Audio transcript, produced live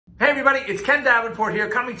Hey everybody, it's Ken Davenport here,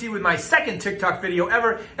 coming to you with my second TikTok video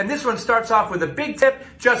ever, and this one starts off with a big tip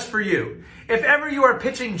just for you. If ever you are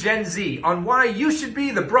pitching Gen Z on why you should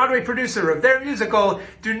be the Broadway producer of their musical,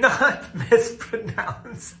 do not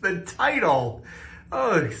mispronounce the title.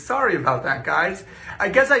 Oh, sorry about that, guys. I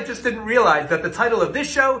guess I just didn't realize that the title of this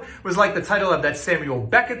show was like the title of that Samuel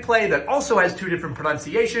Beckett play that also has two different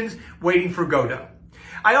pronunciations, Waiting for Godot.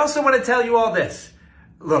 I also want to tell you all this.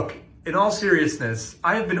 Look, in all seriousness,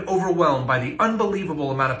 I have been overwhelmed by the unbelievable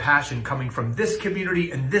amount of passion coming from this community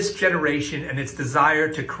and this generation and its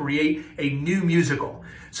desire to create a new musical.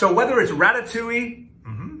 So whether it's Ratatouille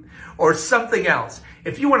or something else,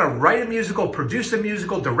 if you want to write a musical, produce a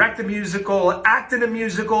musical, direct a musical, act in a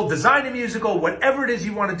musical, design a musical, whatever it is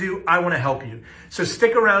you want to do, I want to help you. So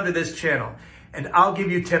stick around to this channel and I'll give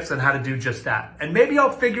you tips on how to do just that. And maybe I'll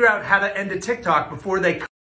figure out how to end a TikTok before they